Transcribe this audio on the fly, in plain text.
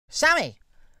Sammy!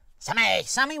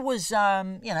 Sammy was,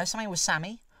 Sammy was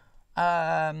Sammy.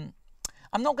 I'm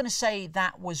not going to say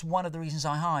that was one of the reasons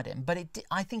I hired him, but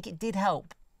I think it did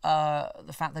help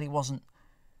the fact that he wasn't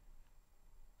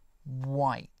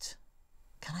white.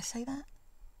 Can I say that?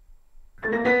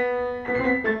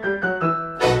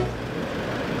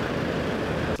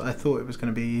 I thought it was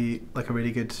going to be like a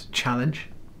really good challenge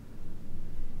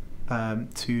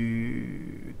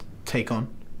to take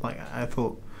on. Like I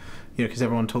thought, because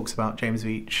everyone talks about James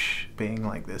Veitch being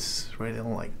like this really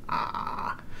like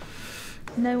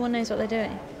No one knows what they're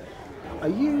doing. Are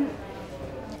you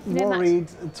worried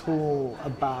at all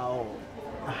about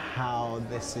how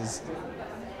this is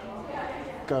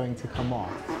going to come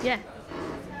off? Yeah.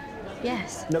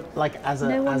 Yes. No, like as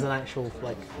an actual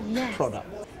yes. product.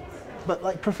 But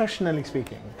like professionally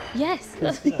speaking. Yes.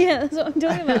 That's what I'm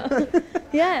talking about.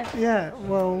 Yeah. Yeah.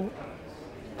 Well,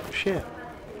 shit.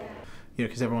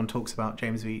 Because everyone talks about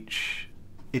James Veitch,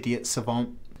 idiot,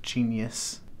 savant,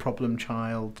 genius, problem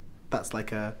child. That's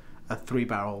like a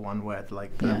three-barrel one where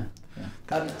like.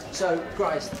 So,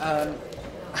 Christ, I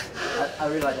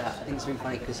really like that. I think it's really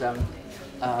funny because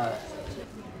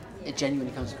it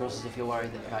genuinely comes across as if you're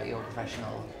worried about your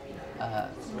professional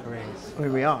careers. I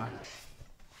mean, we are.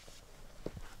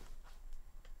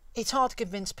 It's hard to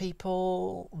convince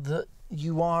people that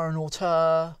you are an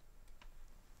auteur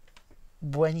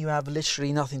when you have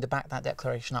literally nothing to back that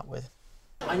declaration up with.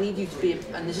 I need you to be,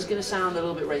 and this is going to sound a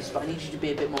little bit racist, but I need you to be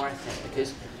a bit more ethnic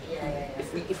because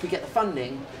if we get the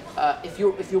funding, if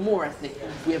you're more ethnic,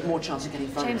 we have more chance of getting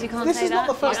funding. James, you can't this say is that. not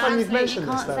the first time you've mentioned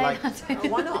this, though. You can't say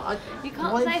that. Why not? You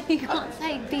can't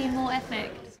say be more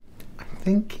ethnic. I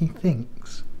think he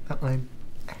thinks that I'm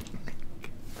ethnic.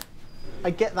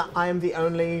 I get that I am the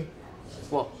only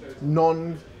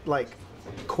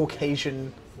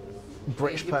Caucasian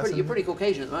British person. You're pretty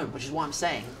Caucasian at the moment, which is why I'm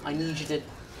saying I need you to.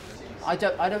 I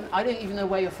don't even know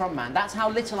where you're from, man. That's how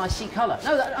little I see colour.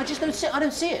 No, I just don't see it. I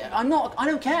don't see it. I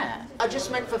don't care. I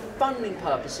just meant for funding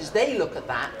purposes. They look at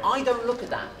that. I don't look at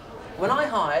that. When I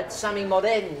hired Sammy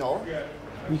Moreno.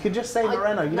 You could just say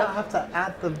Moreno. You don't have to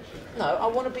add the. No, I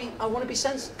want to be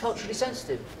culturally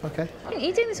sensitive. Are Okay.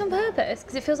 you doing this on purpose?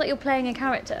 Because it feels like you're playing a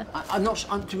character. I'm not.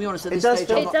 To be honest, at this stage,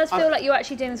 It does feel like you're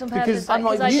actually doing this on purpose. I'm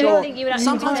not I sure. don't think you would actually.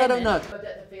 Sometimes be I don't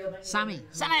doing know. Sammy.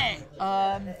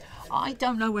 I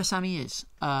don't know where Sammy is.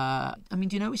 I mean,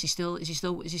 do you know? Is he still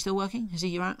working? Is he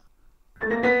your out?